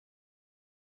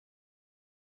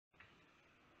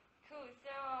Cool.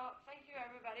 So thank you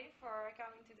everybody for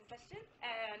coming to the session.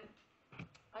 And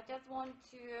I just want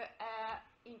to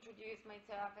introduce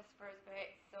myself as first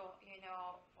bit, so you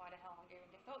know why the hell I'm giving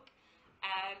the talk.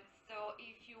 So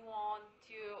if you want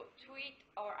to tweet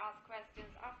or ask questions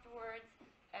afterwards,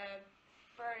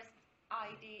 first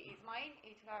ID is mine,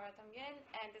 it's Lara también,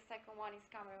 and the second one is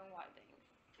Cameron Wilding.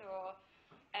 So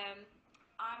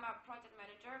I'm a project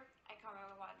manager at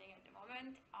Cameron Wilding at the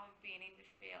moment. I've been in the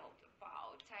field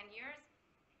about 10 years,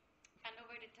 and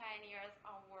over the 10 years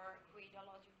I work with a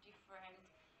lot of different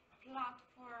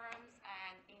platforms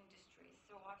and industries.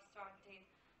 So I've started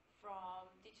from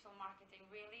digital marketing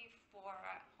really for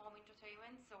home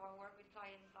entertainment. So I work with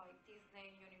clients like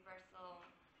Disney, Universal,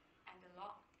 and a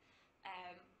lot.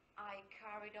 I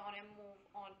carried on and moved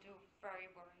on to very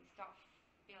boring stuff,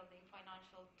 building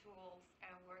financial tools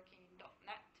and working in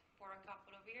 .NET for a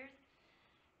couple of years.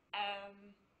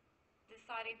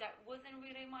 Decided that wasn't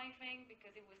really my thing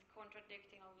because it was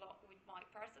contradicting a lot with my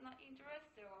personal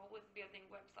interests. So I was building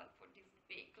websites for this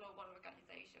big global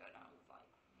organization, and I was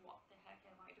like, what the heck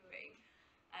am I doing?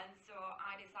 And so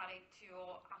I decided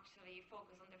to actually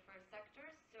focus on the first sector.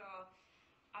 So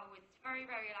I was very,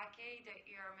 very lucky. The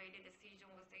year I made the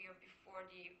decision was the year before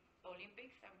the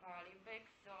Olympics and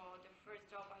Paralympics. So the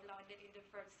first job I landed in the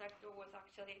first sector was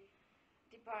actually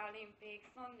the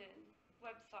Paralympics London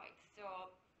website.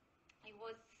 So it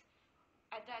was,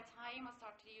 at that time I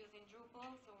started using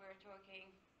Drupal, so we're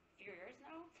talking a few years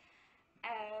now.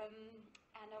 And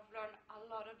I've learned a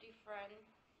lot of different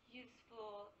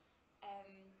useful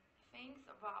things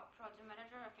about project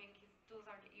manager. I think those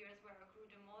are the years where I grew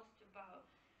the most about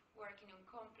working on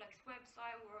complex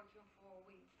websites, working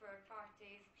with third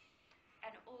parties,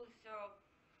 and also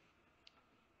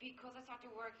because I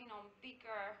started working on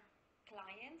bigger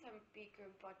clients and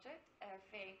bigger budget, I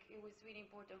think it was really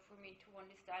important for me to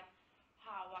understand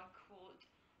how I could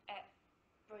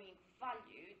bring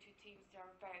value to teams that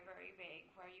are very, very big,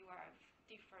 where you have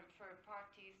different third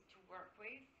parties to work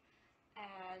with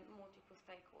and multiple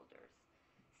stakeholders.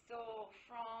 So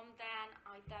from then,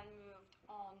 I then moved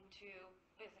on to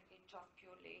basically just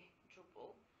purely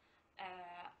Drupal.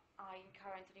 I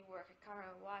currently work at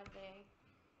Cameron Wilding,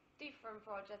 different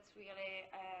projects really,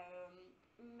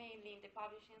 mainly in the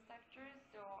publishing sector.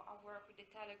 So I work with the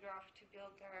Telegraph to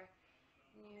build their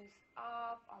news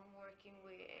app. I'm working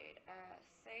with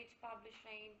Sage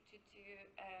Publishing to do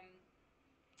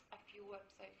a few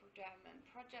websites for them and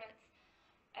projects.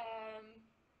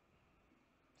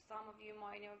 Some of you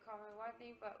might know Cameron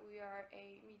Wilding, but we are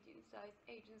a medium-sized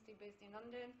agency based in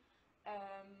London.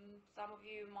 Some of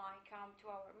you might come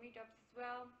to our meetups as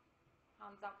well.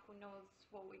 Hands up who knows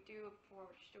what we do for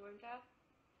Student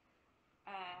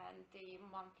and the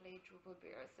monthly Drupal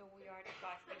beer. So we are the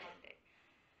guys behind it.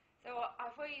 So I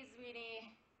thought it's really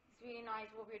nice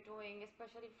what we're doing,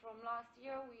 especially from last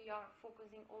year. We are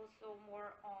focusing also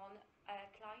more on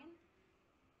clients.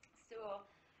 So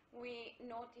we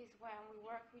notice when we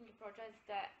work with the projects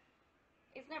that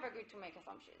it's never good to make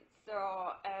assumptions.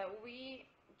 So we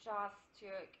just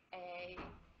took a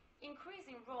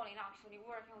increasing role in actually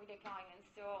working with the clients.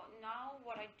 So now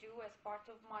what I do as part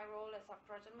of my role as a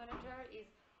project manager is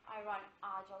I run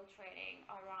Agile training,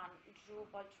 I run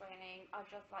Drupal training, I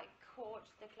just like coach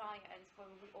the clients when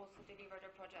we also deliver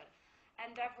the project.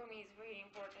 And that for me is really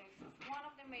important. It's one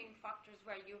of the main factors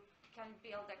where you can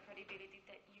build that credibility,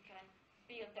 that you can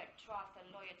build that trust and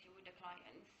loyalty with the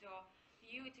client. So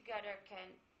you together can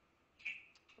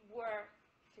work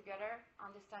together,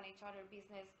 understand each other's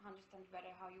business, understand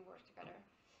better how you work together.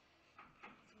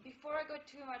 Before I go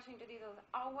too much into details,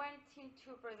 I went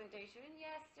into a presentation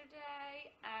yesterday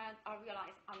and I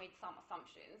realized I made some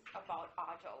assumptions about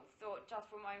Agile. So just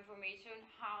for my information,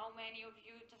 how many of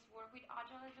you just work with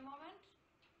Agile at the moment?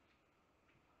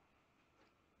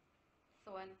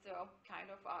 So and so, kind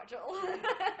of Agile.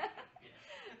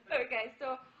 Okay,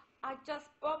 so I just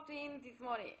popped in this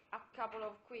morning a couple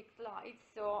of quick slides,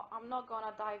 so I'm not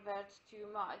gonna diverge too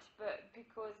much, but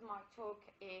because my talk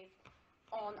is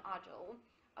on Agile,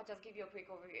 I'll just give you a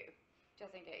quick overview,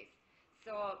 just in case.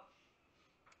 So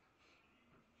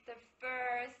the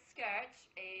first sketch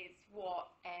is what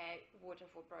a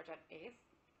waterfall project is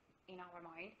in our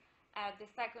mind. The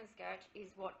second sketch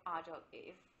is what Agile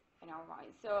is in our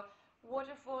mind. So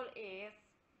waterfall is,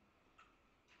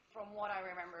 from what I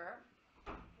remember,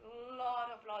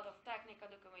 lot of technical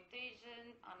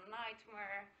documentation, a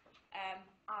nightmare,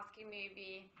 asking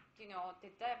maybe, you know,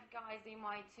 the dev guys in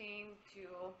my team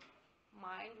to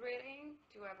mind reading,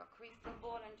 to have a crystal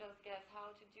ball and just guess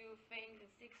how to do things in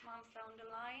 6 months down the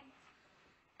line,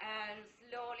 and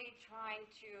slowly trying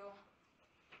to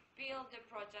build the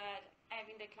project,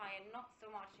 having the client not so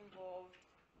much involved,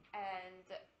 and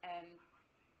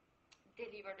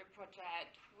deliver the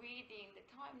project within the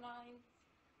timelines,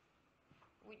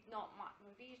 with not much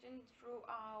revision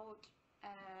throughout,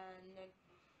 and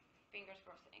fingers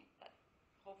crossing that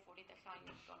hopefully the client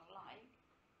is going to like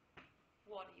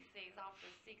what he sees after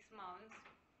 6 months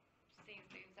since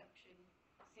the inception,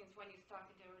 since when you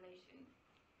started the relation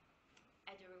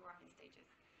at the rewarding stages.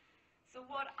 So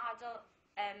what Agile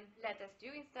let us do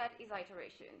instead is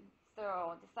iteration.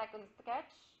 So the second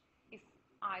sketch is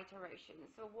iteration.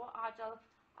 So what Agile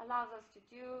allows us to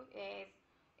do is,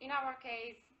 in our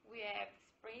case, we have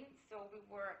sprints, so we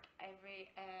work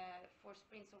for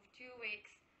sprints of 2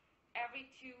 weeks.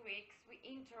 Every 2 weeks, we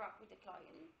interact with the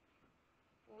client.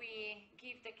 We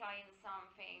give the client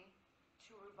something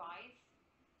to revise,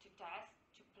 to test,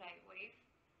 to play with,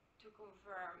 to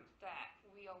confirm that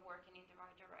we are working in the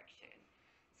right direction.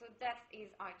 So that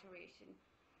is iteration.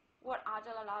 What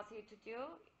Agile allows you to do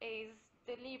is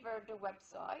deliver the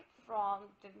website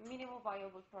from the minimal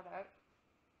viable product,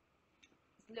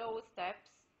 slow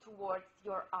steps towards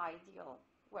your ideal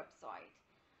website.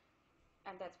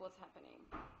 And that's what's happening.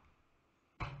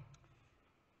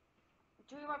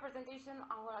 During my presentation,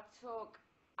 I want to talk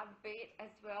a bit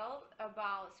as well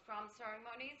about Scrum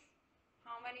ceremonies.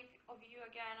 How many of you,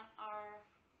 again, are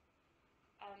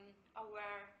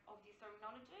aware of this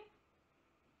terminology?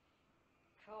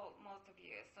 Cool, most of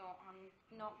you. So I'm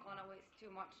not going to waste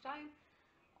too much time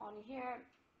on here.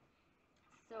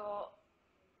 So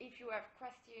if you have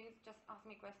questions, just ask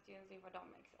me questions if it don't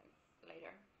make sense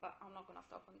later. But I'm not going to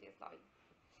stop on this slide.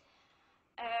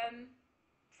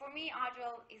 For me,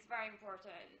 Agile is very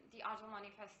important. The Agile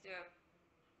Manifesto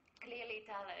clearly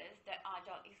tells us that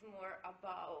Agile is more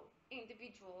about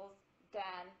individuals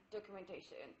than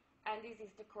documentation. And this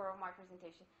is the core of my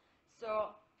presentation.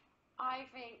 So I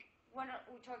think when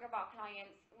we talk about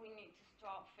clients, we need to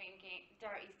stop thinking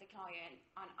there is the client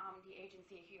and I'm the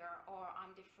agency here, or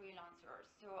I'm the freelancer.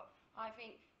 So I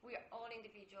think we are all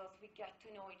individuals. We get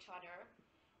to know each other.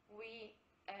 We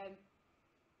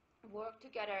work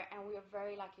together, and we are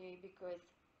very lucky because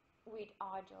with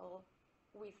Agile,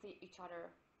 we see each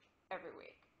other every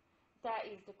week. That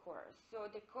is the core. So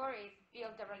the core is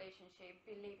build the relationship,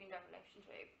 believe in the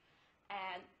relationship,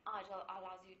 and Agile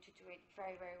allows you to do it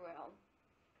very, very well.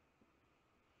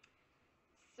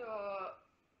 So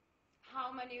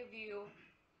how many of you,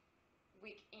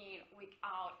 week in, week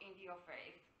out in the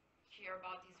office, hear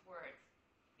about these words?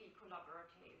 Be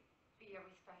collaborative, be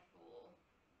respectful,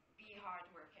 be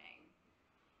hardworking.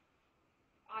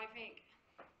 I think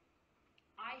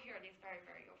I hear this very,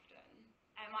 very often.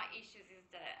 And my issue is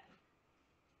that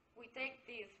we take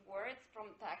these words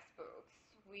from textbooks,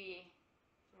 we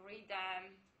read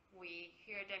them, we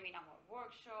hear them in our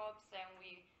workshops, and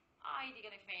we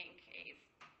ideally think it's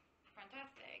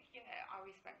fantastic. Yeah, I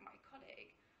respect my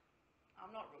colleague.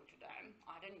 I'm not rude to them.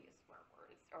 I don't use swear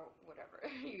words or whatever,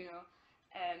 you know.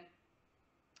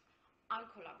 I'm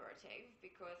collaborative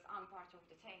because I'm part of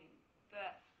the team.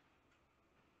 But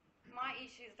my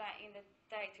issue is that in the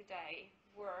day-to-day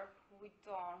work, we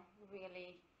don't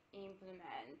really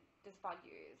implement these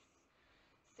values.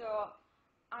 So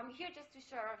I'm here just to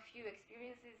share a few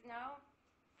experiences now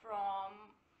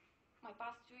from my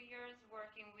past 2 years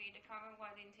working with the Drupalcamp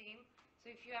London team.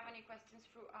 So if you have any questions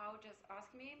throughout, just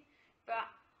ask me. But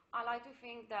I like to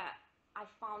think that I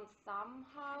found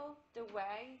somehow the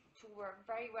way to work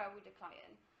very well with the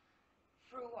client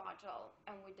through Agile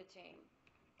and with the team.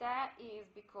 That is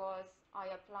because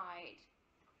I applied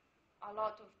a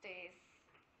lot of these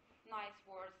nice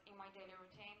words in my daily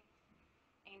routine,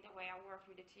 in the way I work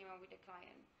with the team and with the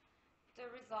client. The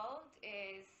result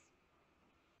is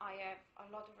I have a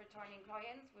lot of returning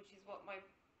clients, which is what my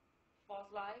boss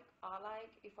I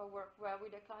like. If I work well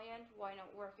with a client, why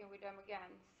not working with them again?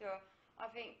 So I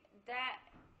think that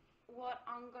what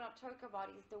I'm going to talk about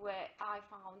is the way I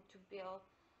found to build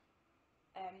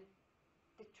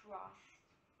the trust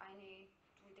I need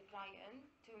with the client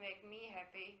to make me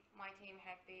happy, my team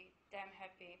happy, them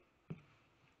happy,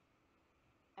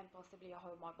 and possibly I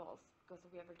hope my boss, because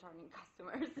we have returning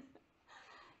customers.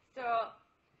 So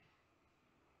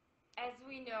as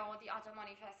we know, the Agile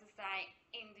Manifesto says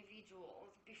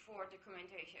individuals before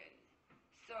documentation.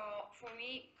 So for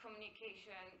me,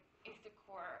 communication is the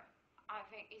core. I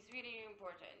think it's really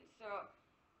important. So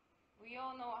we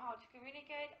all know how to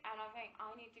communicate, and I think I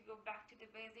need to go back to the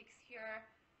basics here.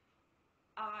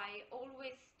 I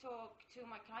always talk to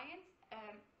my clients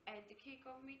at the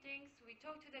kickoff meetings. We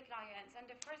talk to the clients, and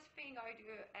the first thing I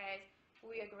do is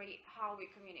we agree how we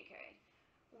communicate.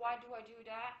 Why do I do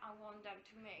that? I want them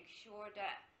to make sure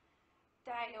that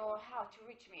they know how to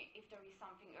reach me if there is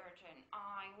something urgent.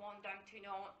 I want them to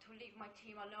know to leave my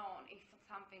team alone if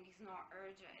something is not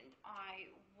urgent. I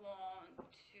want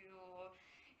to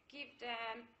give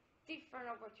them different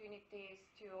opportunities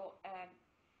to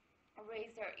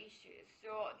raise their issues.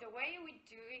 So the way we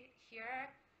do it here,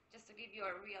 just to give you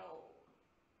a real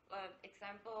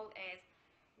example, is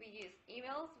we use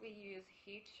emails, we use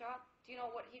HeatShot. Do you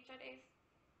know what HeatShot is?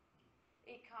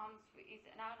 It comes, it's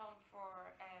an add-on for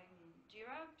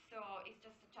Jira, so it's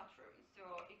just a chat room. So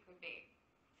it could be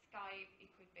Skype,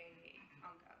 it could be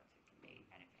Hangouts, it could be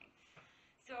anything.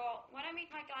 So when I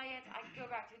meet my clients, I go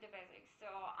back to the basics. So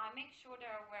I make sure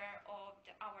they're aware of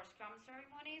our Scrum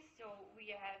ceremonies. So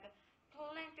we have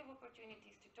plenty of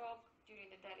opportunities to talk during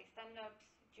the daily stand-ups,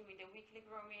 during the weekly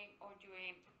grooming, or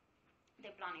during the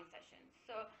planning sessions.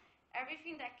 So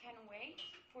everything that can wait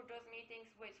for those meetings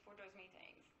waits for those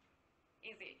meetings.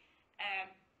 Easy.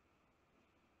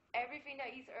 Everything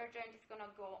that is urgent is going to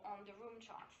go on the room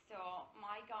chat. So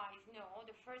my guys know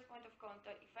the first point of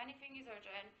contact. If anything is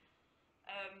urgent,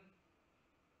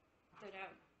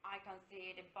 I can't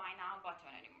see the buy now button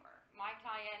anymore. My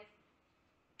clients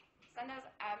send us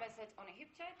a message on a hip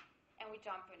chat and we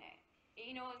jump on it.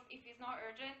 He knows if it's not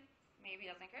urgent, maybe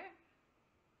he doesn't care.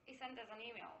 He sends us an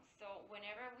email. So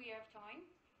whenever we have time,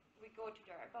 we go to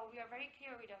there. But we are very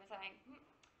clear with them saying,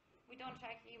 we don't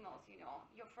check emails, you know.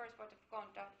 Your first point of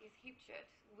contact is HipChat.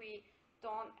 We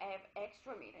don't have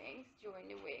extra meetings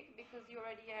during the week because you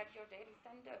already have your daily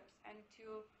stand-ups and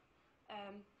two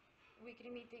weekly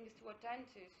meetings to attend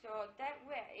to. So that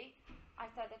way,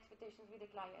 I set expectations with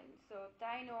the client. So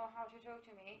they know how to talk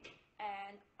to me,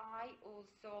 and I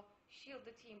also shield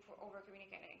the team for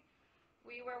over-communicating.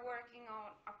 We were working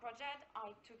on a project.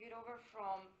 I took it over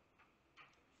from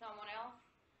someone else.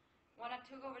 When I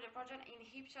took over the project in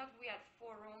HipShot, we had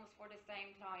 4 rooms for the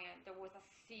same client. There was a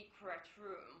secret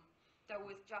room that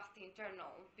was just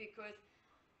internal because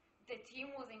the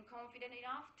team wasn't confident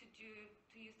enough to use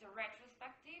the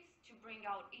retrospectives to bring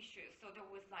out issues. So there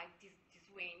was like this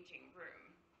waiting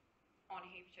room on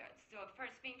HipShot. So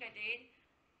first thing I did,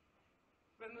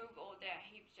 remove all the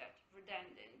HipShot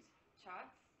redundant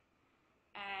chats,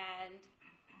 and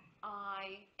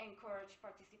I encourage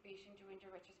participation during the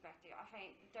retrospective. I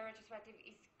think the retrospective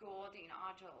is good in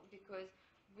Agile because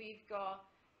we've got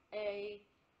a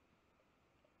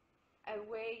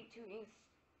way to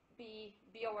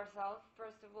be ourselves,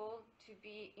 first of all, to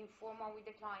be informal with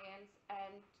the clients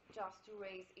and just to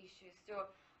raise issues. So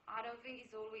I don't think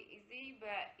it's always easy,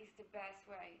 but it's the best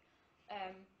way.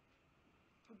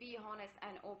 Be honest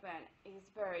and open is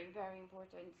very, very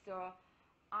important. So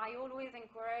I always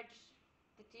encourage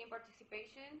the team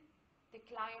participation, the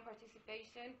client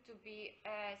participation to be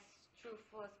as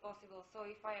truthful as possible. So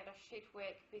if I had a shit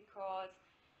week because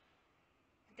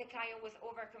the client was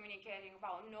over communicating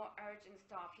about no urgent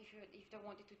stuff, if they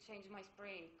wanted to change my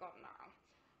sprint, God no.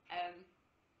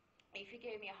 If he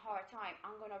gave me a hard time,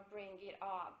 I'm gonna bring it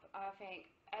up. I think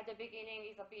at the beginning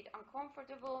it's a bit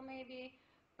uncomfortable maybe,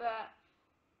 but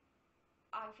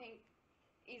I think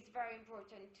it's very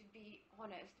important to be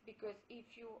honest, because if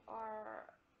you are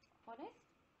honest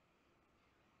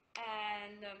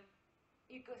and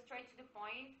you go straight to the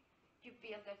point, you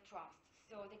build that trust.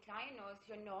 So the client knows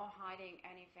you're not hiding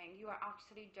anything. You are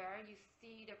actually there, you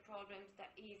see the problems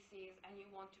that he sees, and you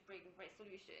want to bring great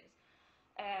solutions.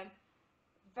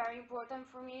 Very important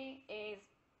for me is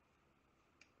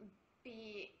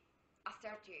be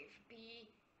assertive, be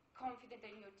confident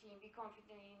in your team, be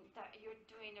confident that you're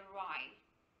doing the right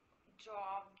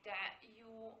job, that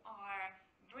you are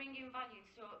bringing value.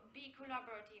 So be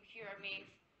collaborative here means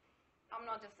I'm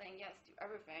not just saying yes to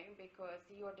everything because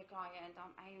you're the client,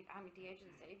 I'm the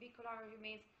agency. Be collaborative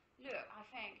means, look, I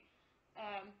think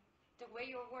the way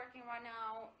you're working right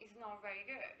now is not very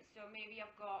good. So maybe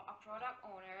I've got a product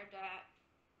owner that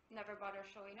never bothers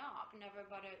showing up, never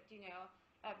bothered,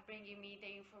 bringing me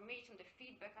the information, the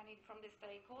feedback I need from the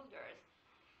stakeholders.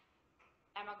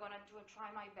 Am I gonna try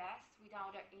my best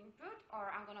without their input, or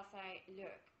I'm gonna say,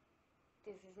 look,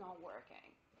 this is not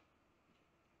working?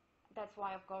 That's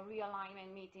why I've got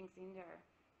realignment meetings in there.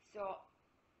 So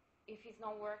if it's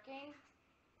not working,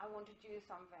 I want to do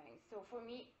something. So for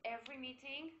me, every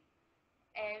meeting,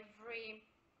 every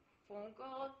phone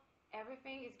call,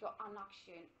 everything is got an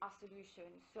action, a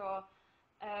solution. So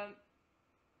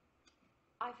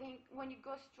I think when you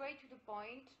go straight to the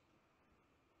point,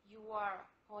 you are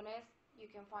honest,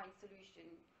 you can find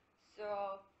solutions.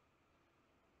 So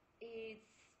it's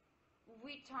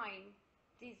with time,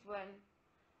 this one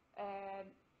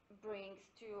brings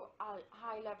to a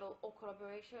high level of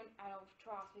collaboration and of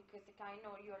trust, because the kind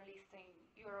know you're listening,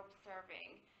 you're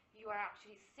observing, you are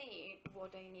actually seeing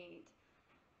what they need.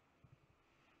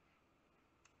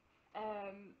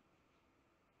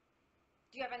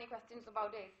 Do you have any questions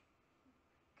about this?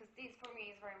 Because this for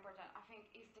me is very important. I think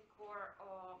it's the core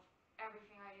of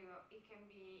everything I do. It can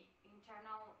be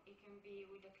internal, it can be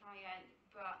with the client,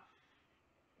 but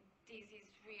this is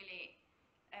really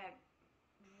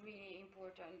really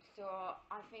important. So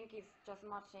I think it's just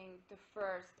matching the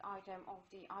first item of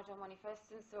the Agile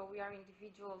Manifesto. So we are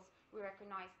individuals, we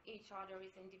recognize each other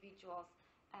as individuals,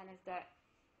 and as that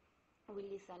we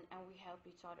listen and we help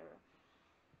each other.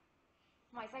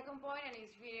 My second point, and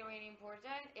it's really, really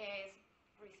important, is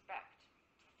respect.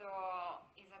 So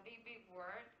it's a big, big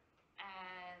word,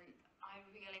 and I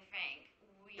really think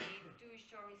we do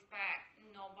show respect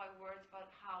not by words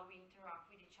but how we interact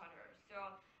with each other. So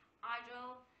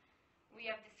Agile, we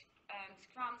have the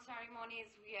Scrum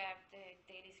ceremonies, we have the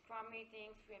daily Scrum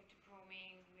meetings, we have the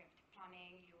grooming, we have the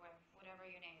planning, you have whatever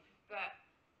you need. But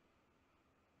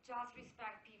just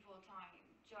respect people's time.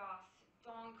 Just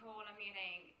don't call a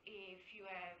meeting if you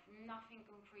have nothing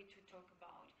concrete to talk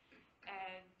about.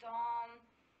 Don't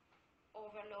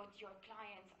overload your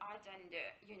client's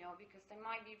agenda, because they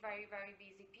might be very, very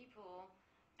busy people,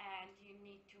 and you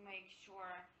need to make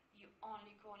sure you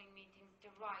only calling meetings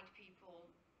the right people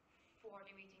for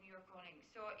the meeting you're calling.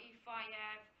 So if I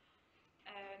have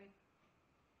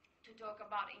to talk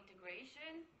about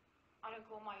integration, I don't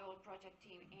call my whole project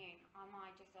team in. I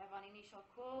might just have an initial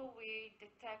call with the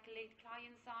tech lead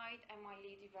client side and my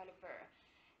lead developer.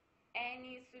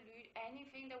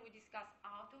 Anything that we discuss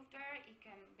out of there, it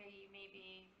can be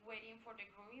maybe waiting for the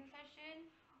grooming session,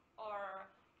 or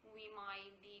we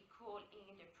might be calling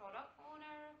the product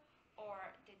owner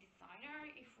or the designer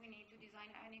if we need to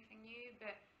design anything new.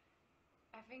 But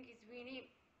I think it's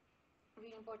really,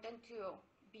 really important to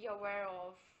be aware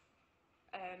of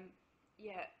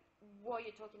what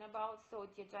you're talking about. So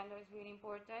the agenda is really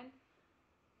important.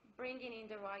 Bringing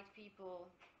in the right people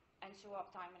and show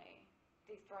up timely.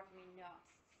 This drives me nuts.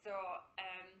 So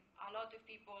a lot of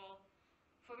people,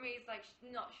 for me, it's like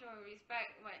not showing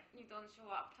respect when you don't show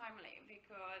up timely,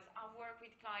 because I work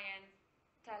with clients,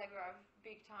 Telegraph,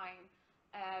 big time.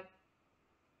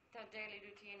 Their daily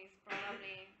routine is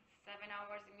probably 7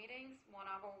 hours in meetings, 1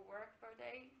 hour work per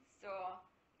day. So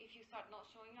if you start not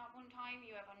showing up on time,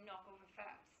 you have a knock-on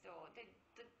effect. So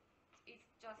it's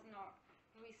just not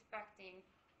respecting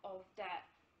of that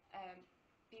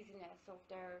business of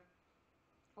their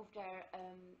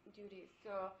duties.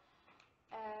 So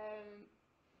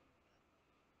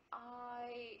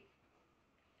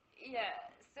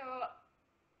so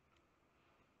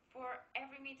for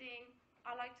every meeting,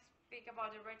 I like to speak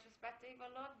about the retrospective a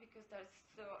lot, because that's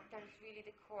really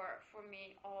the core for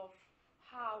me of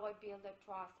how I build that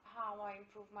trust, how I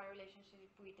improve my relationship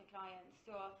with the client.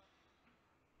 So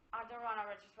I don't run a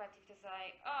retrospective to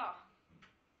say, oh,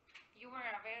 you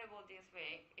weren't available this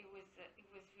week. It was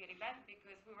really bad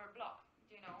because we were blocked.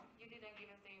 You didn't give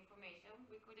us the information.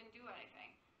 We couldn't do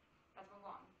anything. Let's move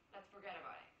on. Let's forget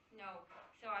about it. No.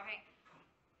 So I think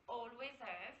always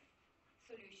have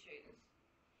solutions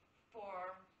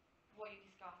for what you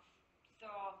discuss. So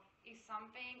if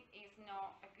something is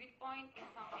not a good point, if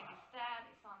something is sad,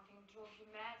 if something drove you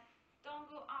mad, don't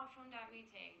go out from that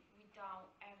meeting without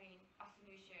having a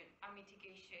solution, a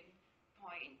mitigation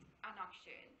point, an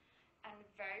action. And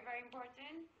very, very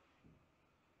important,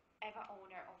 have an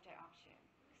owner of their action.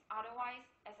 Otherwise,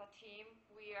 as a team,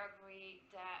 we agree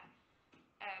that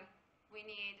we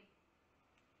need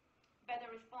better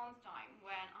response time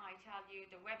when I tell you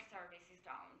the web service is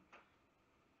down.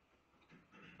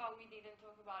 But we didn't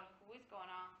talk about who is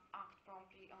going to act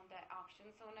promptly on that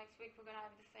action. So next week we're going to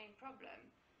have the same problem.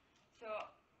 So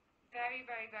very,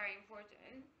 very, very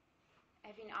important,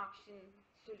 having action,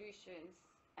 solutions,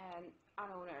 and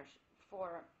owners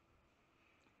for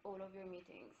all of your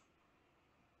meetings.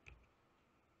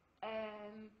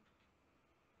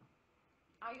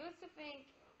 I also think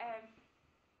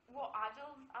what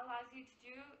Agile allows you to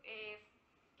do is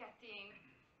getting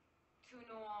to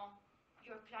know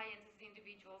your clients as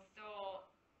individuals. So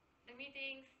the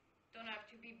meetings don't have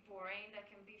to be boring, they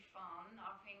can be fun.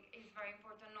 I think it's very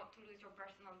important not to lose your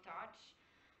personal touch.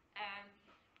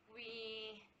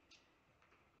 We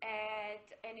had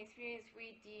an experience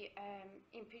with the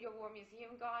Imperial War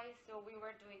Museum guys. So we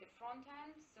were doing the front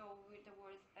end. So there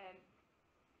was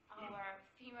our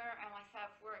femur and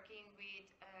myself working with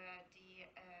the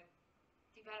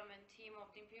development team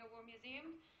of the Imperial War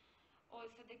Museum.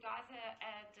 Also, the guys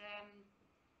at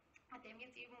the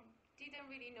museum didn't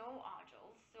really know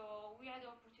Agile, so we had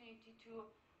the opportunity to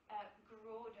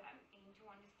grow them into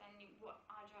understanding what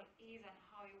Agile is and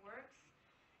how it works.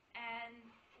 And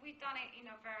we done it in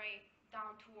a very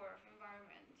down-to-earth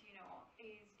environment, you know.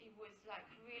 It was like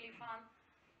really fun.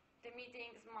 The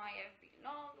meetings might have been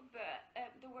long, but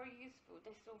they were useful.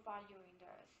 They saw value in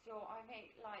there. So I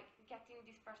think like getting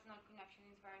this personal connection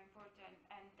is very important,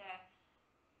 and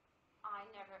I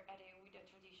never had it with the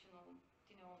traditional,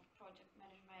 you know, project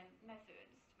management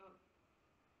methods. But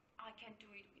I can do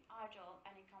it with Agile,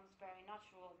 and it comes very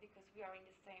natural because we are in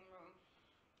the same room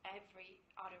every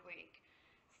other week.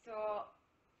 So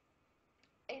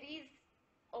it is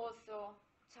also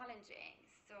challenging.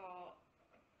 So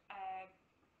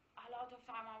a lot of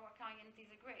time our clients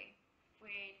disagree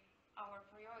with our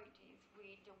priorities,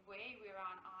 with the way we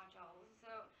run Agile.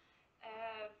 So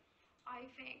I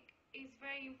think it's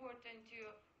very important to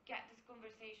get these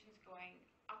conversations going,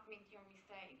 admit your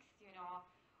mistakes. You know,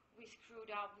 we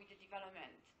screwed up with the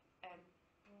development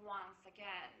once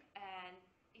again, and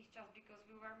it's just because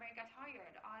we were mega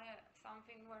tired.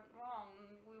 Something went wrong.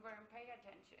 We weren't paying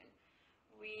attention.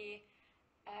 We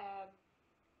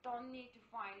don't need to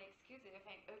find excuses. I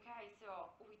think, okay,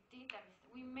 so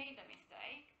we made a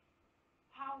mistake.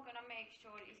 How gonna make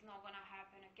sure it's not gonna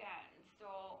happen again?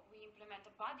 So we implement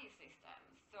a buddy system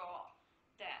so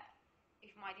that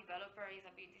if my developer is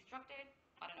a bit distracted,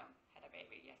 I don't know, had a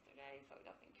baby yesterday, so he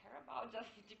doesn't care about just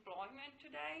deployment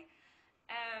today.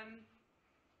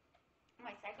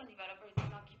 My second developer is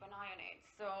gonna keep an eye on it.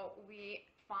 So we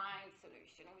find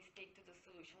solution, we stick to the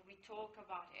solution, we talk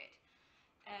about it.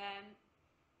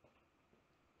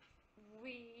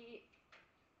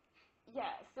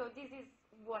 So this is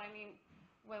what I mean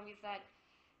when we said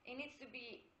it needs to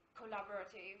be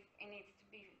collaborative, it needs to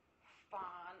be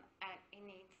fun, and it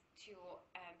needs to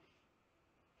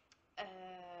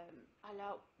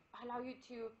allow you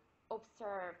to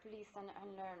observe, listen, and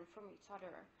learn from each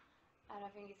other. And I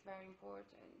think it's very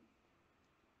important.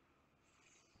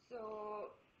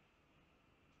 So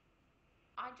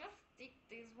I just stick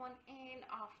this one in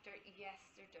after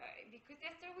yesterday, because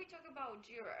yesterday we talked about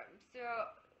Jira. So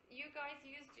you guys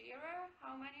use Jira?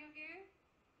 How many of you?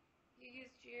 You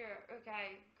use Jira?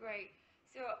 Okay, great.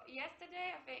 So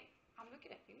yesterday, I think, I'm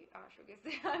looking at you, Ash, because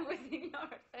I was in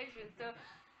our session. So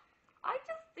I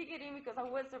just stick it in because I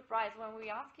was surprised when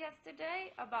we asked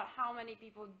yesterday about how many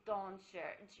people don't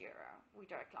share Jira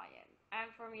with their clients. And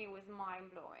for me, it was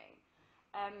mind-blowing.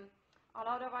 A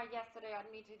lot of us yesterday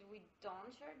admitted we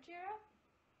don't share Jira.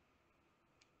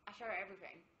 I share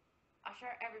everything. I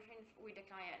share everything with the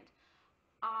client.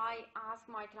 I ask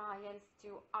my clients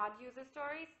to add user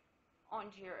stories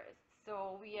on Jira.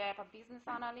 So we have a business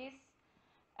analyst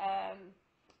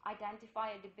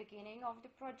identify at the beginning of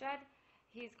the project.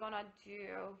 He's gonna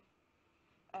do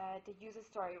the user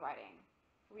story writing.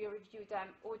 We review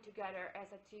them all together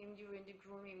as a team during the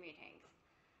grooming meetings.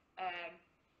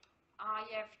 I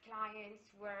have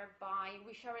clients whereby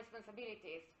we share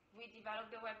responsibilities. We develop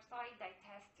the website, they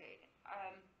test it.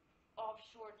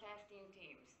 Offshore testing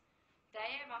teams.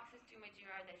 They have access to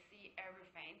Jira, they see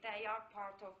everything. They are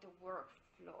part of the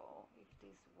workflow, if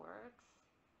this works.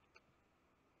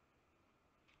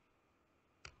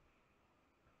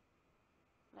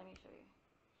 Let me show you.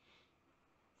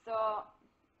 So,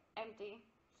 empty,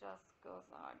 just because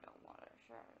I don't want to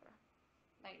share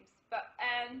names. But,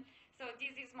 so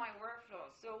this is my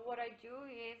workflow. So what I do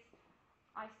is,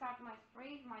 I start my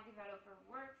sprint, my developer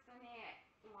works on it,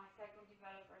 my second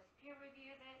developer peer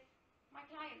reviews it, my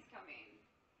clients come in.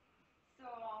 So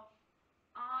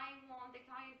I want the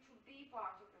client to be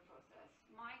part of the process.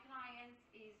 My client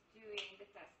is doing the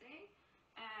testing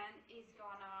and is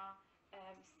gonna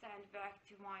send back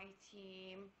to my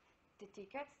team the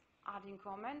tickets, adding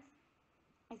comments.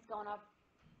 It's gonna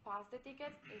pass the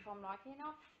tickets, if I'm lucky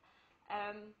enough,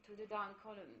 to the done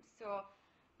column. So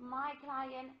my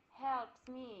client helps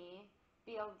me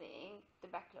building the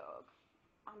backlog.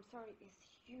 I'm sorry, it's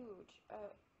huge.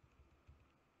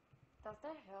 Does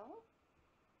that help?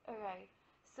 Okay,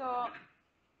 so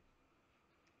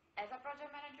as a project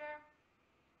manager,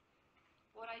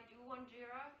 what I do on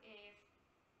Jira is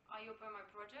I open my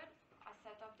project, I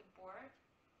set up the board.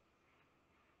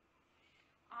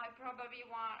 I probably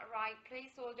want to write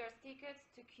placeholder tickets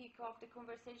to kick off the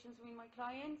conversations with my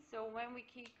clients. So when we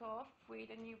kick off with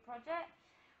a new project,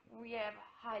 we have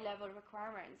high-level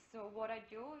requirements. So what I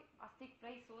do, I stick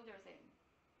placeholders in.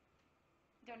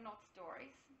 They're not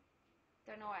stories.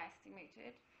 They're not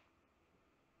estimated.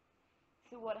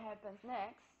 So what happens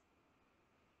next?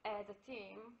 As a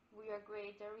team, we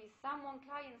agree there is someone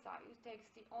client side who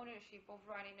takes the ownership of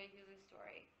writing the user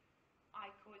story. I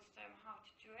coach them how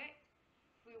to do it.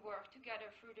 We work together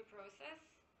through the process.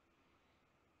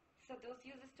 So those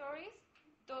user stories,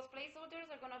 those placeholders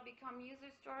are going to become user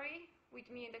story with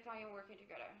me and the client working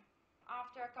together.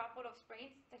 After a couple of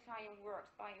sprints, the client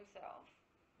works by himself.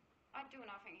 I do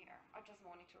nothing here, I just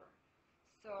monitor.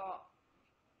 So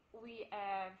we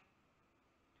have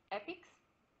epics,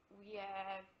 we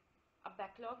have a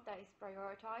backlog that is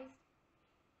prioritized,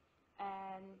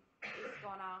 and it's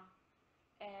gonna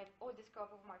have all the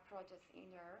scope of my projects in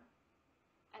there.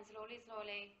 And slowly,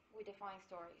 we define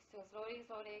stories. So slowly,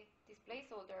 these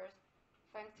placeholders,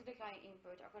 thanks to the client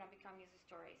input, are gonna become user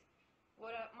stories.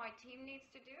 What my team needs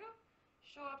to do,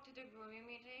 show up to the grooming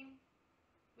meeting,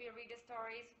 we read the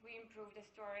stories, we improve the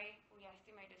story, we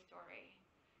estimate the story.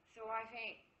 So I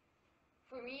think,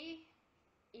 for me,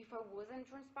 if I wasn't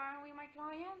transparent with my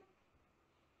client,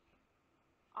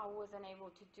 I wasn't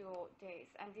able to do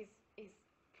this. And this is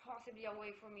possibly a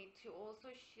way for me to also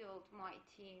shield my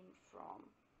team from,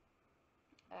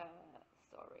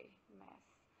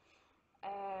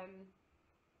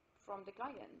 from the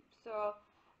client. So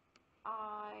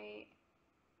I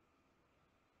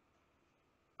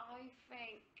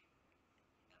think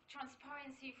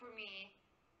transparency for me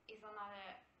is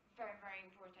another very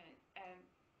important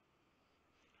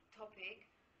topic.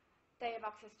 They have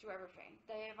access to everything.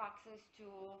 They have access to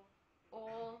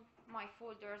all my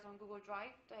folders on Google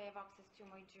Drive. They have access to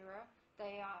my Jira.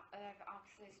 They have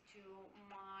access to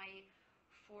my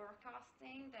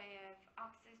forecasting. They have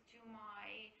access to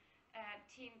my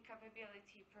team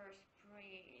capability per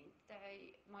sprint.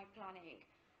 My planning.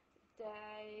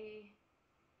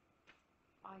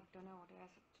 I don't know, they have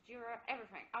Jira,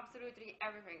 everything, absolutely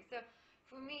everything. So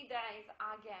for me, that is,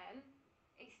 again,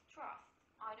 is trust.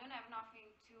 I don't have nothing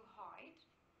to hide.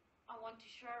 I want to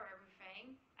share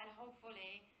everything, and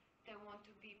hopefully they want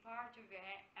to be part of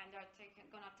it, and they're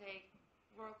gonna take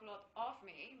workload off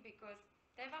me because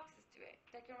they have access to it.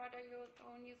 They can write their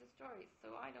own user stories,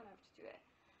 so I don't have to do it.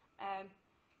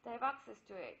 They have access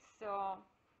to it, so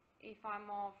if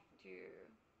I'm off to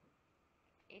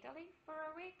Italy for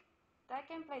a week, they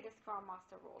can play the Scrum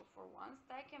Master role for once.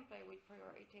 They can play with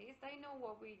priorities. They know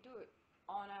what we do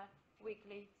on a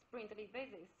weekly, sprintly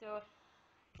basis. So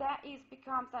that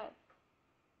becomes a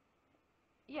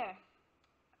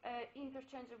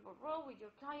interchangeable role with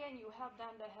your client. You help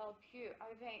them, they help you.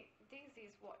 I think this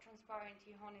is what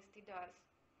transparency, honesty does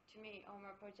to me on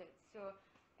my project. So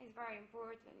it's very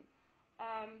important.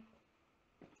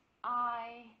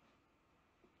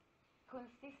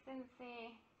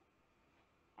 Consistency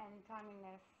and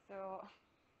timeliness. So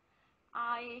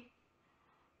I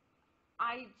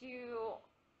do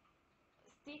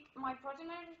stick, my project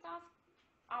manager tasks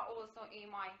are also in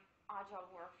my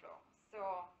Agile workflow.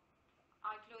 So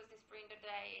I close the sprint the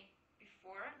day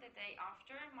before, the day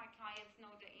after. My clients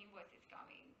know the invoice is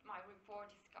coming, my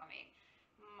report is coming,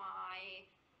 my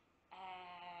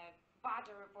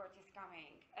budget report is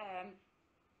coming.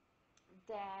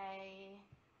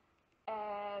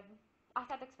 I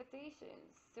set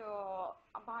expectations. So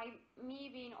by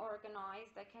me being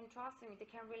organized, they can trust me, they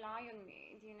can rely on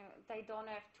me. You know, they don't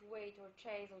have to wait or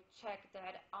chase or check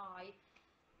that I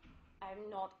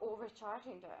am not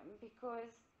overcharging them,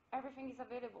 because everything is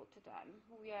available to them.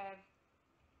 We have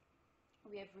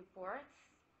reports.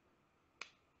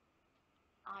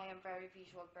 I am a very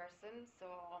visual person, so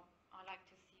I like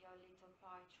to see a little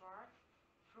pie chart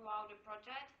throughout the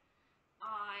project.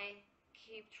 I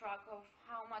keep track of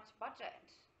how much budget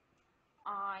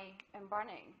I am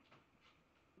burning.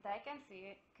 They can see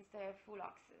it because they have full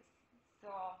access. So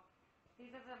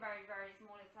this is a very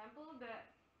small example, but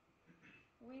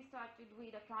we started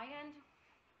with a client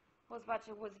whose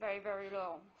budget was very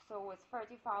low. So it was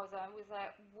 30,000. We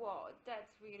said, whoa,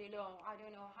 that's really low. I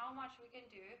don't know how much we can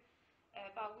do,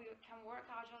 but we can work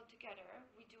Agile together.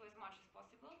 We do as much as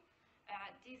possible.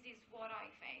 This is what I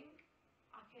think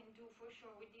I can do for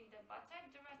sure within the budget.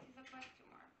 The rest is a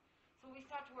customer. So we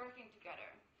start working together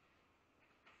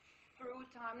through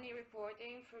timely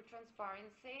reporting, through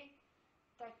transparency.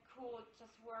 That could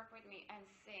just work with me and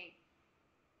say,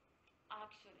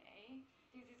 actually,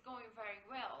 this is going very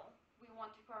well. We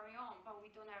want to carry on, but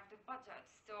we don't have the budget.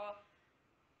 So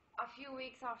a few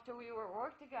weeks after we were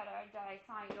working together, they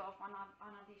signed off on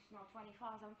an additional £20,000.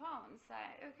 Say,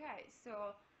 okay,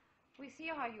 so we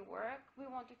see how you work. We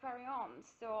want to carry on.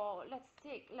 So let's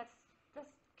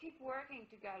keep working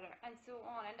together, and so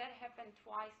on. And that happened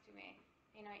twice to me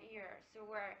in a year. So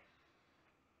where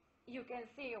you can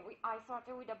see, I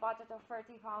started with a budget of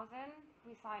 30,000.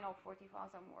 We signed off 40,000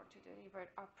 more to deliver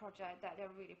a project that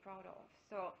they're really proud of.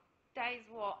 So that is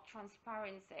what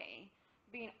transparency,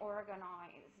 being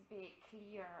organized, be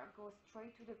clear, go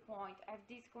straight to the point, have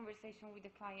this conversation with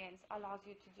the clients allows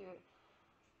you to do.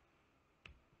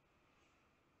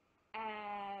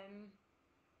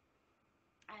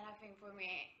 And I think for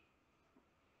me,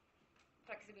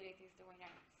 flexibility is the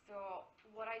winner. So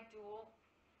what I do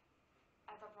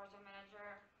as a project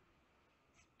manager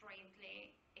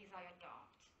sprintly is I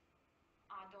adopt.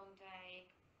 I don't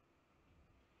take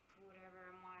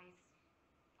whatever my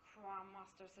Scrum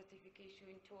Master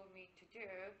certification told me to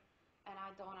do, and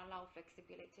I don't allow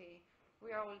flexibility.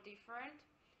 We are all different.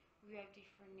 We have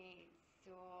different needs.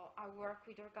 So I work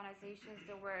with organizations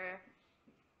that were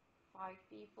 5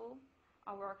 people.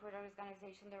 I work with an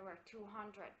organization that were 200.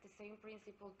 The same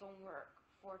principles don't work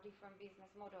for different business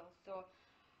models. So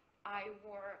I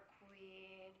work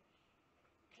with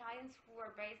clients who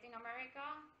were based in America,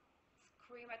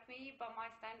 scream at me, but my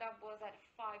stand-up was at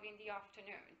 5 in the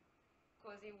afternoon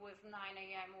because it was 9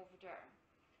 a.m. over there.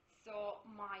 So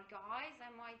my guys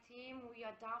and my team, we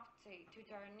adapted to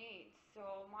their needs.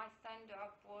 So my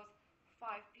stand-up was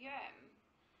 5 p.m.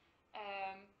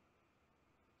 I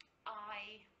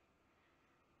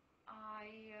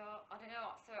don't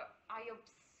know. So I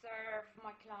observe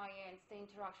my clients, the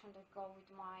interaction that go with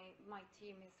my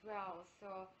team as well.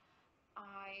 So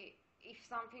if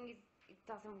something it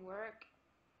doesn't work,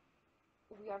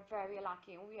 we are very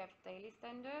lucky. We have daily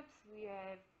stand-ups. We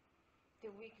have the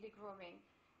weekly grooming.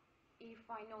 If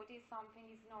I notice something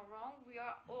is not wrong, we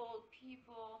are all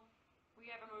people. We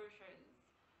have emotions.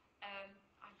 I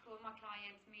call my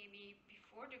clients maybe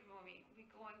before the grooming. We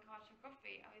go and catch a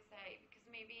coffee, I would say, because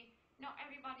maybe not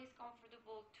everybody is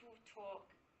comfortable to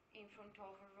talk in front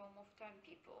of a room of 10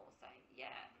 people saying,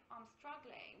 yeah, I'm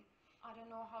struggling. I don't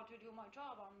know how to do my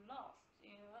job. I'm lost,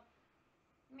 you know.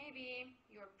 Maybe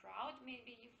you're proud.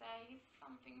 Maybe you say it's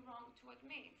something wrong to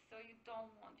admit, so you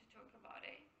don't want to talk about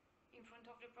it in front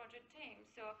of the project team.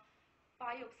 So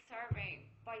by observing,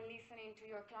 by listening to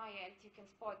your client, you can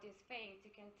spot these things.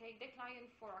 You can take the client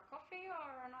for a coffee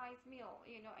or a nice meal,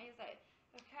 you know, and you say,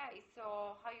 okay,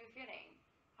 so how are you feeling?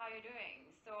 How are you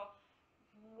doing? So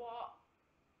what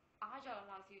Agile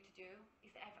allows you to do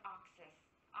is have access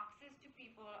to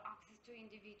people, access to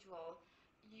individual.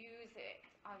 Use it,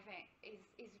 I think, is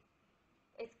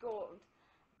gold.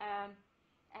 And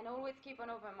always keep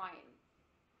an open mind.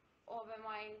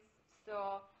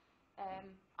 So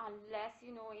unless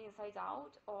you know inside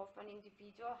out of an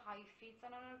individual how he fits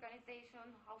in an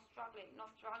organization, how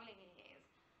not struggling he is,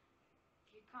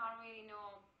 you can't really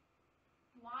know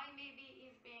why maybe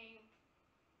he's being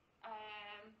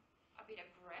a bit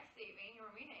aggressive in your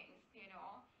meetings, you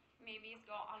know. Maybe he's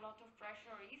got a lot of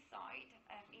pressure on his side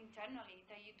internally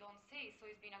that you don't see, so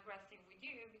he's been aggressive with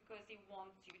you because he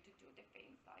wants you to do the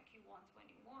things like he wants when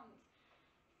he wants.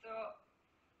 So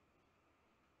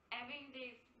having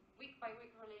this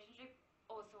week-by-week relationship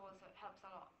also helps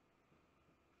a lot,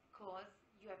 because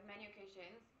you have many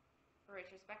occasions.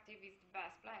 Retrospective is the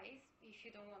best place. If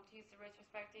you don't want to use the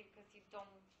retrospective because you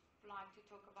don't like to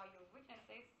talk about your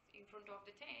weaknesses in front of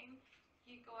the team,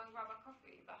 you go and grab a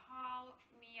coffee. But how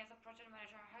me as a project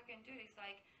manager, how I can do this,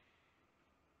 like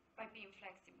by being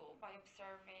flexible, by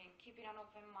observing, keeping an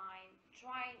open mind,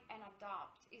 trying and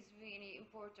adapt is really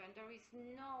important. There is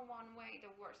no one way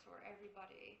that works for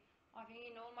everybody. I think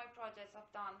in all my projects I've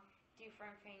done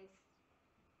different things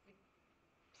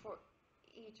for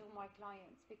each of my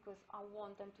clients because I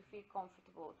want them to feel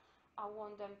comfortable. I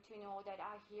want them to know that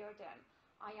I hear them.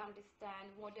 I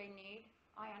understand what they need.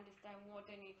 I understand what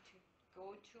they need to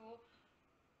go to.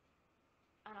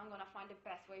 And I'm going to find the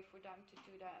best way for them to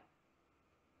do that.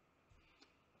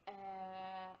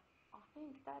 I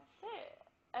think that's it.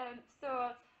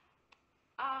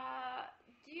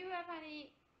 Do you have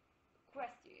any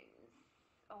questions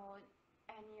on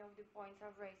any of the points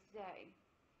I've raised today?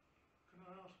 Can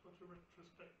I ask what a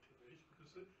retrospective is?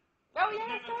 Because I've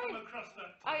never come across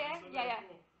that term. Oh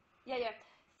yeah.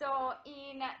 So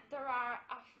there are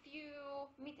a few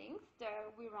meetings that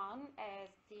we run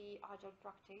as the Agile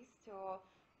practice. So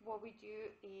what we do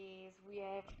is we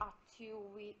have a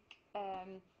 2-week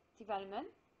development.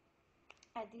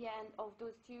 At the end of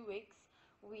those 2 weeks,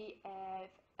 we have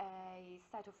a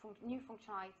set of new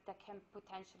functionalities that can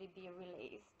potentially be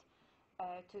released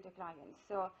to the client.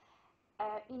 So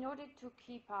in order to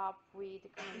keep up with the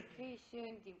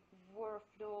communication, the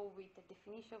workflow, with the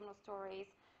definition of stories,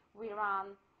 we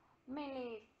run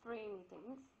mainly 3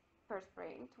 meetings per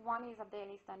sprint. One is a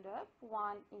daily stand-up,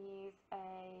 one is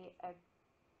a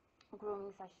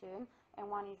grooming session, and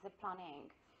one is a planning.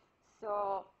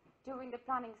 So during the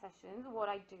planning sessions, what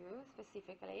I do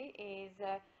specifically is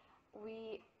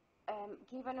we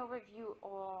give an overview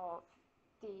of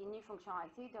the new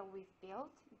functionality that we've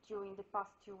built during the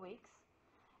past 2 weeks,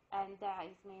 and that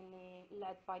is mainly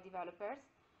led by developers.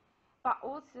 But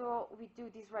also we do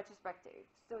this retrospective.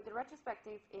 So the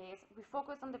retrospective is we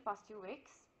focus on the past 2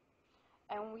 weeks,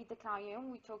 and with the client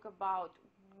we talk about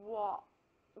what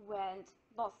went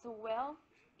not so well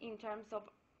in terms of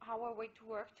our way to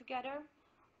work together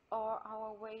or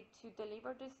our way to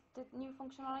deliver the new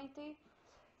functionality.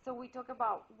 So we talk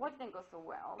about what didn't go so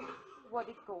well, what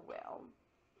did go well,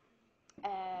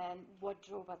 and what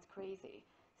drove us crazy.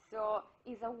 So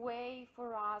it's a way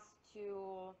for us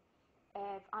to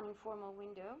have an informal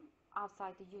window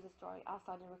outside the user story,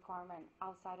 outside the requirement,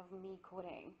 outside of me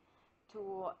coding,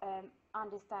 to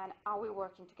understand how we're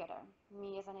working together,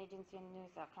 me as an agency and you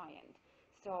as a client.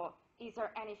 So is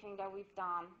there anything that we've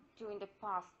done during the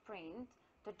past sprint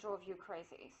that drove you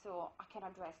crazy? So I can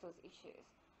address those issues.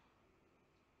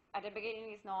 At the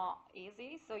beginning it's not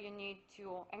easy, so you need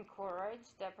to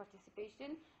encourage their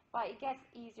participation, but it gets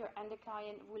easier and the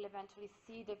client will eventually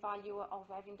see the value of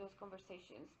having those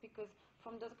conversations, because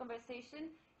from those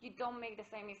conversations you don't make the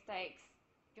same mistakes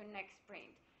your next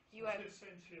sprint. So it's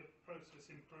essentially a process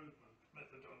improvement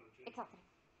methodology. Exactly.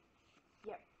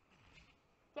 Yeah.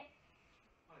 Yeah.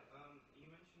 Hi, you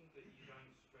mentioned that you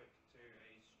don't strict to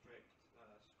a strict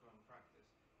Scrum practice.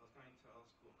 I was going to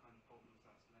ask what kind of problems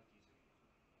that's led you to.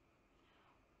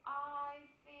 I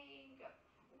think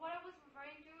what I was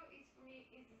referring to is for me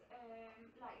is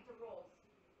like the roles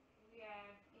we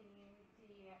have in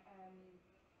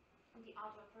the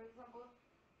Agile, for example.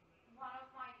 One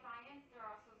of my clients, they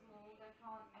are so small they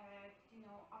can't have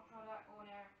a product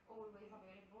owner always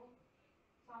available.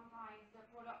 Sometimes the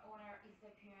product owner is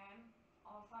the PM,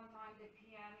 or sometimes the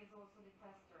PM is also the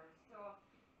tester. So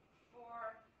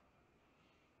for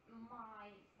my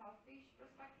selfish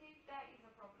perspective, that is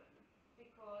a problem,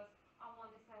 because I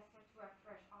want the tester to have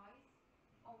fresh eyes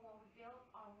on what we build.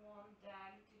 I want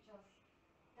them to just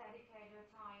dedicate their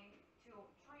time to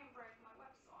try and break my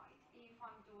website if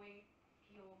I'm doing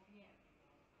PO/PM,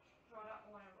 product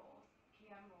owner roles,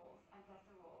 PM roles, and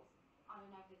tester roles. I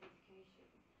don't have the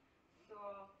dedication.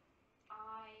 So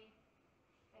I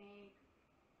think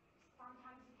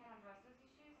sometimes you can address those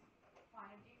issues,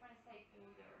 find a different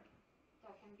stakeholder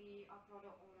that can be a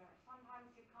product owner.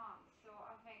 Sometimes you can't. So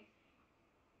I think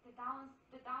the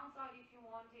downside, if you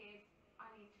want, is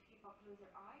I need to keep a closer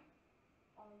eye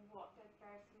on what that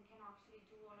person can actually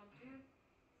do or not do.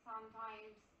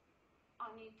 Sometimes I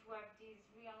need to have these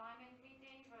realignment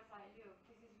meetings where I say, look,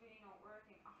 this is really not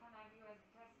working. I can have you as a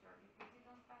tester because you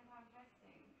don't spend time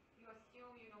testing. You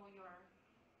assume you know your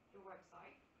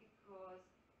website because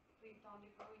we've done the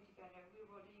coding together, we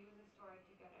wrote the user story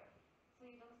together. So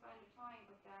you don't spend the time,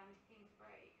 but then things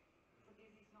break. So this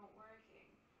is not working.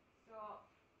 So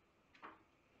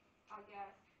I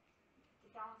guess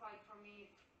the downside for me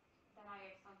is then I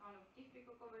have some kind of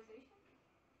difficult conversation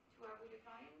to have with the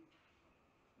client,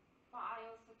 but I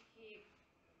also keep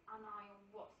an eye on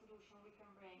what solution we can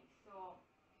bring. So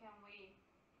can we,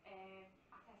 a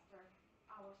tester,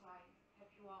 our side,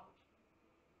 help you out?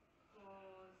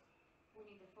 Because we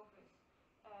need the focus.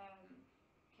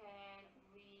 Can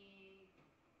we,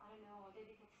 I don't know,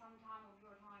 dedicate some time of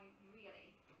your time,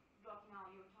 really blocking out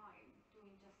your time,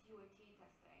 doing just UAT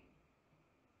testing?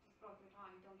 Just block your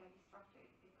time, don't get distracted,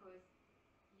 because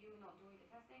you not doing the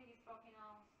testing is blocking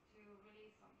us to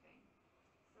release something.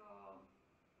 So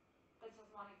that's just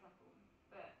one example.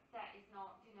 But that is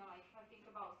not, like if I think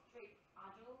about strict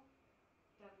Agile,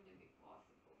 that wouldn't be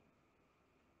possible.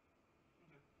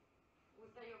 Okay.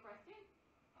 Was that your question?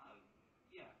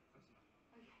 Yeah, close enough.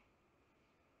 Okay.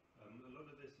 A lot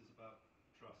of this is about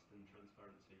trust and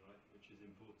transparency, right? Which is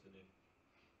important if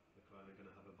the client are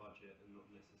going to have a budget and not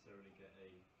necessarily get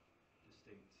a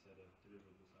distinct set of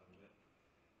deliverables out of it.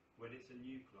 When it's a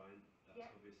new client,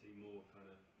 that's obviously more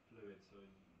kind of fluid. So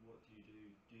what do you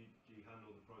do? Do you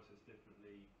handle the process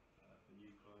differently for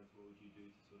new clients? What would you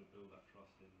do to sort of build that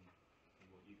trust in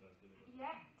what you guys deliver?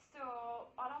 Yeah,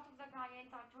 so a lot of the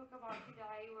clients I talk about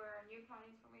today were new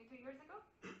clients for me 2 years ago.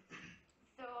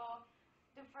 So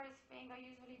the first thing I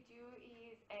usually do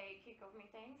is a kickoff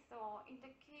meeting. So in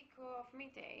the kickoff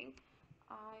meeting,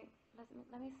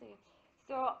 let me see.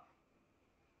 So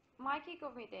my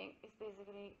kickoff meeting is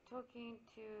basically talking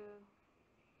to.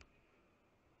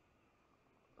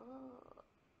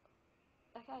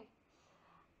 Okay,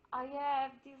 I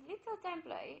have this little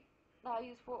template that I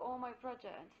use for all my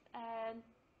projects, and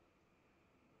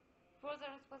roles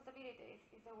and responsibilities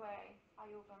is the way I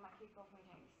open my kickoff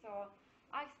meeting. So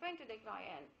I explain to the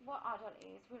client what Agile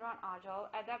is. We run Agile.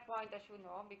 At that point, they should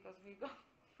know because we go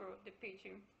through the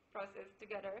pitching process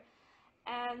together.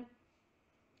 And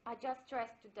I just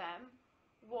stress to them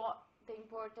what the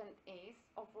importance is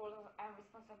of role and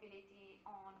responsibility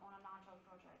on an Agile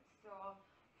project. So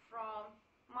from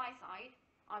my side,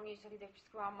 I'm usually the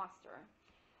Scrum Master.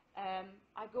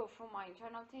 I go through my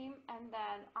internal team and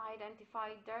then I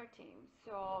identify their team.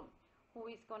 So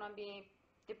who is going to be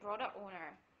the product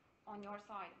owner on your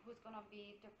side? Who's going to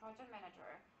be the project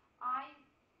manager? I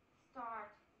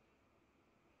start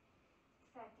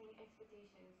setting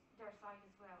expectations their side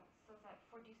as well, so that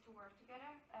for these to work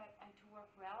together and to work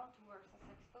well, to work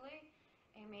successfully,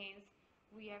 it means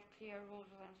we have clear roles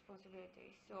and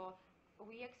responsibilities. So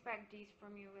we expect these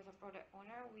from you as a product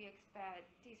owner, we expect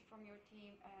these from your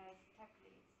team as tech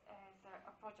leads, as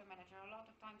a project manager. A lot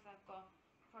of times I've got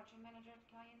project manager at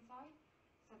client side,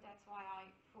 so that's why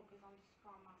I focus on the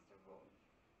Scrum Master role.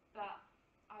 But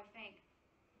I think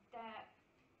that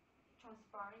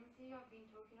transparency I've been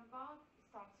talking about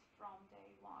starts from day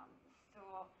one.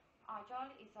 So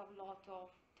Agile is a lot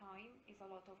of time, is a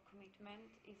lot of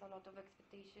commitment, is a lot of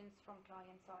expectations from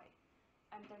client side.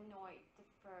 And they know it the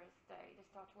first day they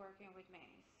start working with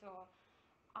me. So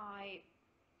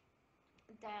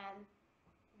then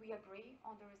we agree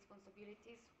on the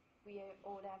responsibilities we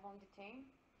all have on the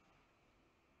team.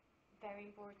 Very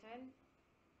important,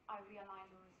 I realign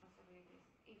the responsibilities.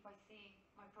 If I see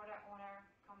my product owner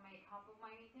can make half of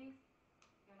my meetings,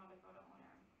 you're not a product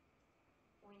owner.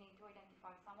 We need to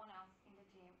identify someone else in the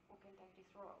team who can take this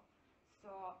role.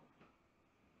 So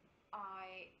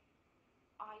I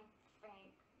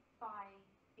think by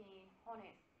being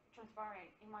honest, transparent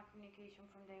in my communication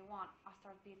from day one, I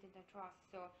start building the trust.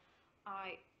 So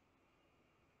I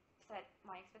set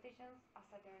my expectations, I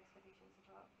set their expectations as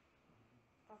well.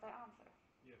 Does that answer?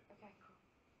 Yeah. Okay, cool.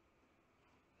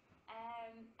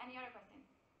 Any other questions?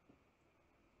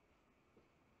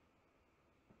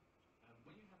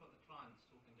 When you have other clients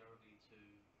talking directly to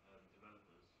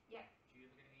developers, Yeah. do you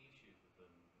ever get any issues with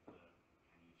them?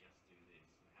 Can you just do this?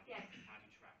 And Yes. How do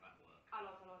you track that work? A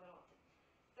lot.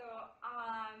 So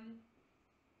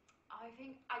I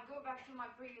think I go back to my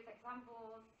previous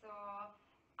examples. So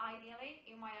ideally,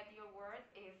 in my ideal world,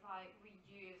 is like we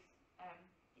use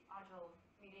the Agile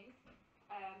meetings.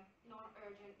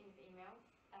 Non-urgent is emails.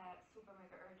 Super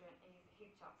mega urgent is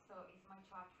hip chat. So it's my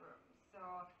chat room.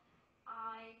 So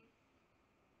I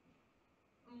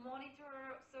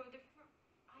monitor. So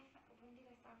when did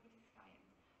I start with this client?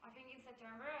 I think in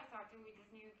September I started with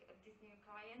this new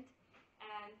client,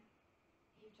 and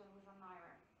HipChat was a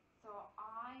nightmare. So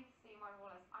I see my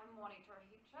role as I monitor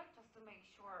HipChat just to make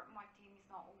sure my team is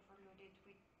not overloaded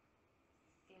with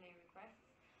silly requests.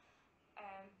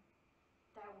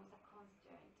 There was a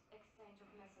constant exchange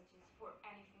of messages for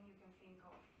anything you can think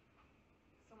of.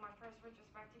 So my first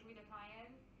retrospective with a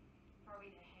client,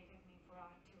 probably they hated me for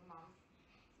 2 months.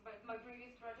 But my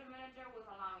previous project manager was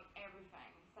allowing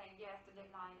everything, saying yes to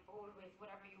deadline, always,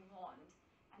 whatever you want.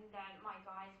 And then my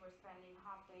guys were spending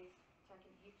half days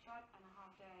checking HipChat and a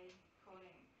half day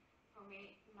coding. For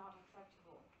me, not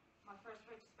acceptable. My first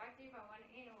retrospective, I went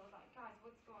in and was like, guys,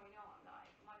 what's going on?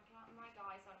 Like, my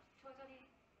guys are totally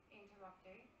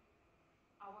interrupting.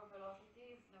 Our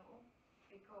velocity is low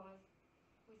because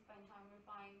we spend time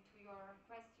replying to your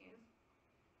questions.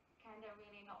 Can they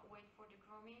really not wait for the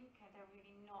grooming? Can they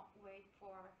really not wait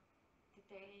for the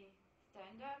daily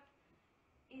stand-up?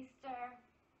 Is there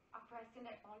a question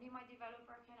that only my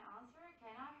developer can answer?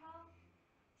 Can I help?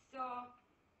 So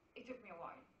it took me a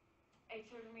while.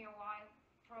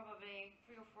 Probably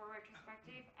 3 or 4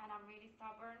 retrospective, and I'm really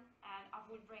stubborn, and I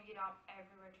would bring it up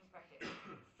every retrospective.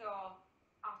 So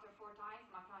after 4 times,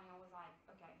 my client was like,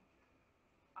 okay,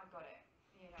 I got it,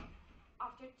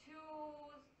 After 2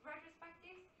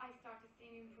 retrospectives, I started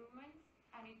seeing improvements,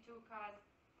 and it took us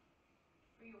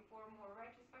 3 or 4 more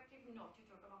retrospectives not to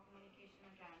talk about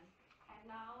communication again. And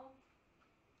now,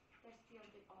 there's still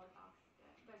the odd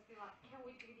accident. They're still like, can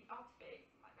we do the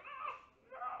update? I'm like,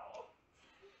 no!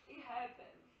 It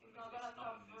happens. It's not gonna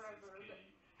stop forever.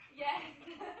 Yes,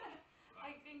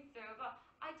 I think so. But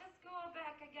I just go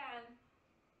back again.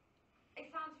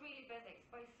 It sounds really basic,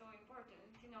 but it's so important,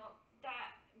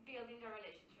 that building the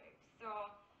relationship. So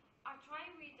I try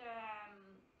with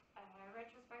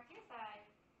retrospectives that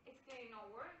it's clearly not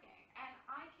working. And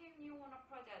I came new on a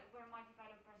project where my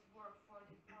developers worked for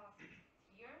the past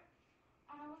year,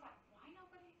 and I was like, why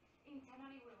nobody?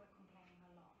 Internally, we were complaining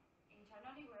a lot.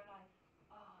 Internally, we were like,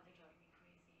 oh, they're driving me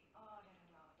crazy. Oh,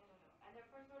 da-da-da. And the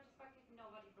first retrospective,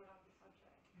 nobody brought up the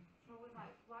subject. So I was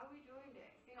like, why are we doing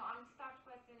this? I'm start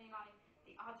questioning like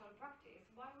the Agile practice.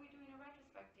 Why are we doing a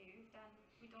retrospective then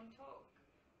we don't talk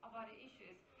about the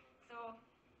issues? So,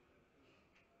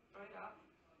 brought it up.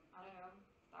 I don't know,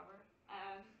 stubborn.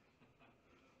 And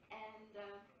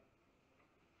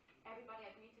everybody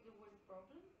admitted there was a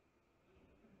problem,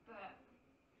 but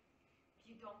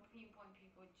you don't pinpoint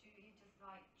people. You just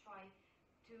like try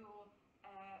to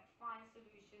find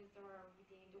solutions that are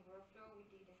within the workflow,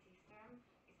 within the system.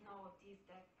 It's not this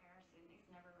that person is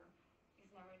never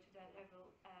to that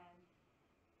level. And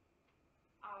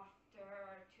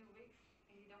after 2 weeks,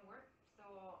 it didn't work.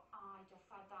 So I just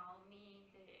sat down, me,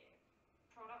 the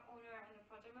product owner, and the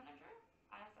project manager,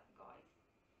 and I said, guys,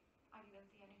 I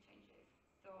didn't see any changes.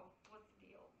 So what's the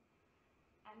deal?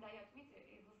 And I admit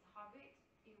it was habit.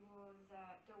 It was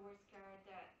they were scared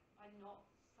that by not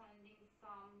sending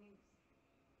some news.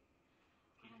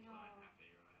 Keep the client happy,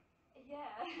 right?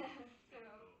 Yeah. So,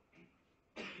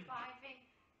 Difficult. but I think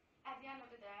at the end of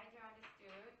the day, they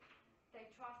understood. They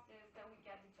trust us that we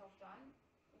get the job done.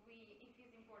 If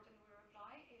it's important, we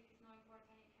reply. If it's not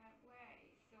important, it can't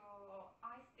wait. So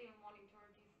I still monitor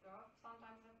this stuff.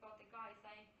 Sometimes I've got the guy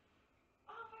saying,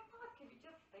 "Oh my God, can you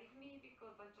just save me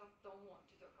because I just don't want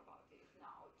to talk about this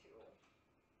now to,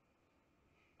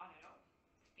 I don't know,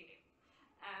 speed it."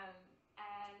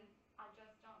 And I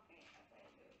just jump in. I say,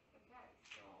 "Look, okay,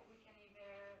 so we can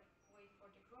either wait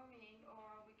for the grooming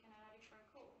or we can have a different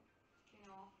call.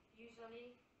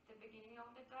 Usually the beginning of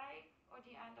the day or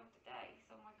the end of the day,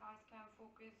 so my guys can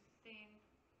focus in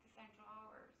the central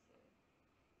hours."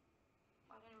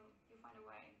 I don't know, you find a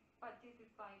way. But this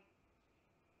is like,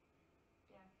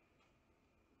 yeah,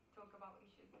 talk about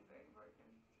issues is very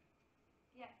important.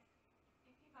 Yes.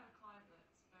 If you've had a client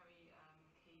that's very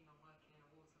keen on working in a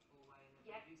waterfall way and they're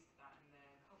Yeah. very used to that and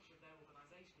the culture of their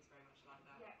organisation is very much like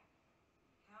that, Yeah.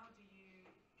 how do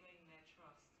you gain their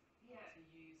trust Yeah. to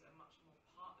use a much more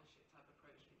partnership type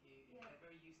approach with you? If Yeah. they're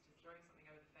very used to throwing something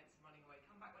over the fence and running away,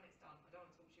 come back when it's done, I don't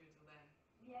want to talk to you until then,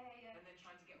 Yeah. and then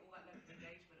trying to get all that level of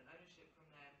engagement and ownership from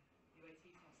them,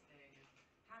 UAT testing, and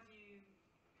how do you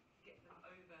get them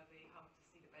over the hump to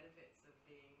see the benefits of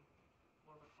being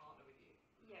more of a partner with you?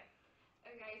 Yeah.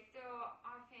 Okay, so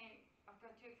I think I've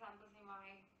got two examples in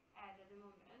my head at the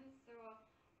moment. So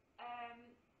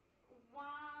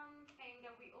one thing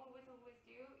that we always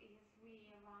do is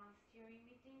we run steering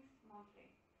meetings monthly.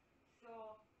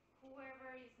 So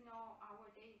whoever is now our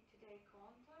day-to-day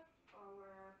contact,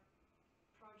 our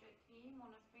project team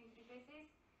on a sprint basis,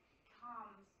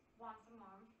 comes once a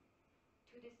month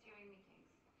to the steering meetings.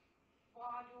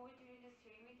 What do we do in the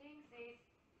steering meetings is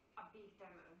a big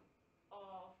demo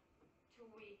of 2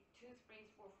 week, 2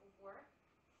 sprints worth of work,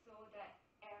 so that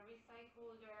every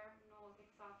stakeholder knows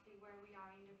exactly where we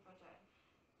are in the project.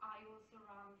 I also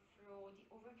run through the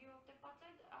overview of the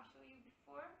budget I showed you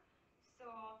before,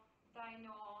 so they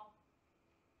know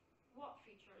what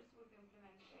features we've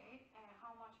implemented and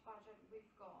how much budget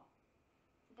we've got.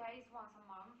 That is once a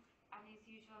month, and it's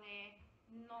usually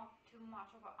not too much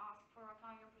of a ask for a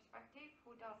client perspective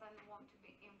who doesn't want to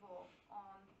be involved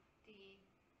on the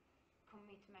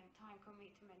time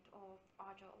commitment of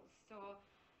Agile. So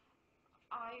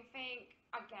I think,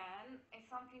 again, it's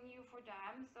something new for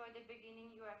them. So at the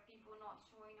beginning, you have people not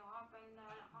showing up, and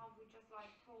then I would just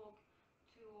like talk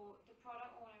to the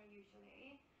product owner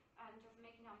usually, and just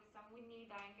making them understand we need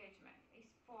that engagement.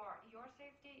 It's for your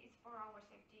safety, it's for our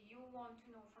safety. You want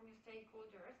to know from your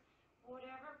stakeholders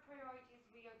whatever priorities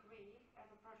we agree at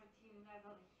the project team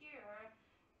level here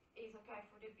is okay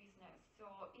for the business.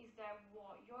 So is that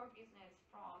what your business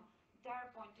from their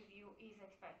point of view is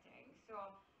expecting? So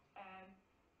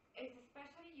it's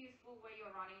especially useful when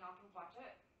you're running out of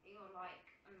budget. You're like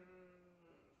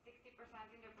 60%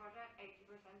 in the project,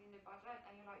 80% in the budget,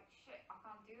 and you're like, shit, I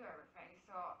can't do everything.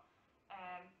 So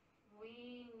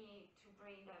we need to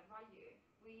bring that value.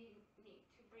 We need to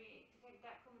take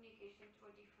that communication to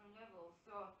a different level.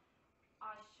 So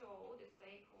I show the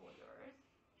stakeholders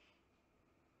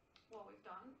what we've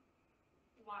done,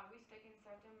 why we've taken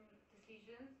certain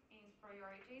decisions in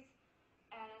priorities,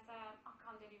 and I said, I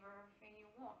can't deliver everything you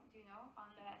want,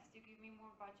 unless you give me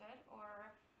more budget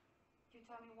or you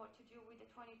tell me what to do with the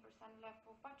 20% left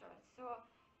of budget. So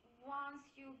once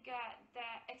you get the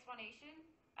explanation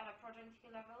at a project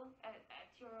level,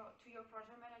 to your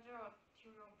project manager or to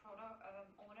your product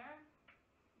owner,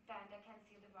 then they can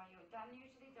see the value. Then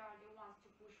usually they are the ones to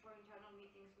push for internal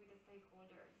meetings with the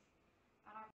stakeholders.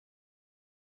 And I